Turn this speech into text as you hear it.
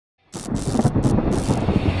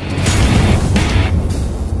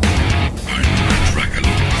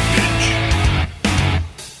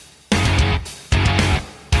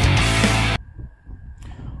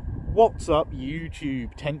What's up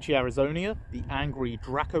YouTube? Tenchi Arizonia, the angry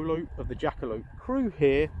Dracolope of the Dracolope crew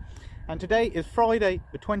here, and today is Friday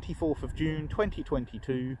the 24th of June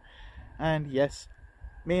 2022, and yes,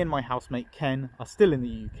 me and my housemate Ken are still in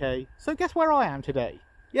the UK, so guess where I am today?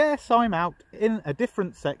 Yes, I'm out in a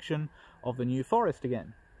different section of the New Forest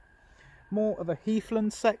again. More of a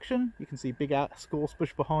heathland section. You can see big ass gorse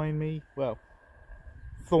bush behind me, well,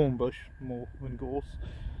 thorn bush more than gorse.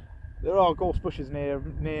 There are gorse bushes near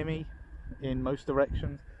me in most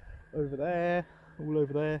directions. Over there, all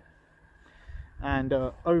over there, and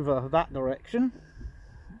over that direction.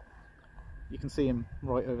 You can see him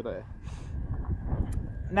right over there.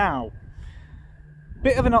 Now,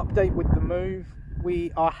 bit of an update with the move.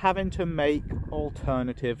 We are having to make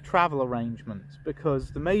alternative travel arrangements because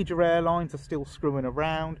the major airlines are still screwing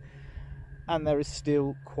around, and there is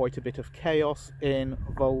still quite a bit of chaos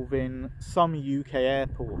involving some UK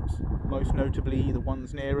airports, most notably the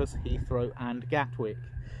ones near us, Heathrow and Gatwick.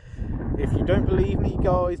 If you don't believe me,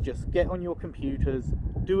 guys, just get on your computers,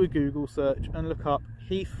 do a Google search and look up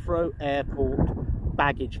Heathrow Airport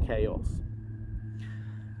baggage chaos,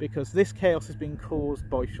 because this chaos has been caused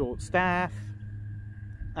by short staff,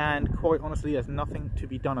 and quite honestly there's nothing to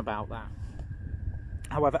be done about that.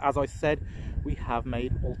 However, as I said, we have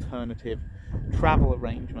made alternative travel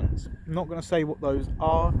arrangements. I'm not going to say what those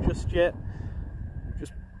are just yet.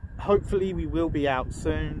 Just hopefully we will be out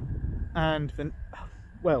soon, and then,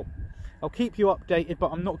 well, I'll keep you updated,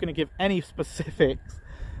 but I'm not going to give any specifics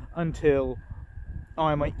until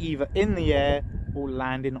I'm either in the air or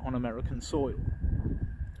landing on American soil.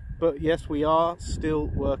 But yes, we are still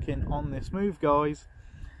working on this move, guys.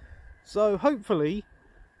 So hopefully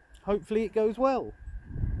it goes well.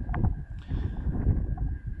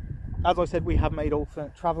 As I said, we have made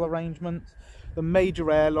alternate travel arrangements. The major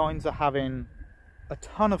airlines are having a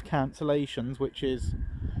ton of cancellations, which is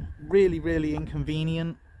really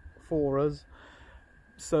inconvenient for us.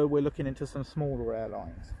 So we're looking into some smaller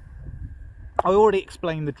airlines. I already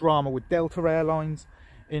explained the drama with Delta Airlines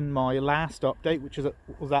in my last update, which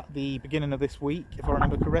was at the beginning of this week, if I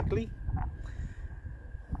remember correctly.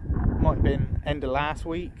 Might have been end of last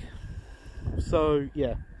week. So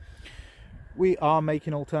yeah, we are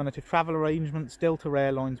making alternative travel arrangements. Delta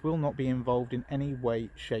Airlines will not be involved in any way,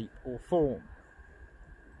 shape or form.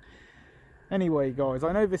 Anyway guys,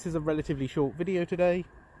 I know this is a relatively short video today,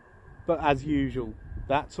 but as usual,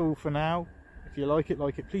 that's all for now. If you like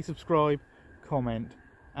it, please subscribe, comment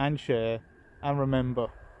and share, and remember,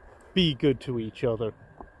 be good to each other.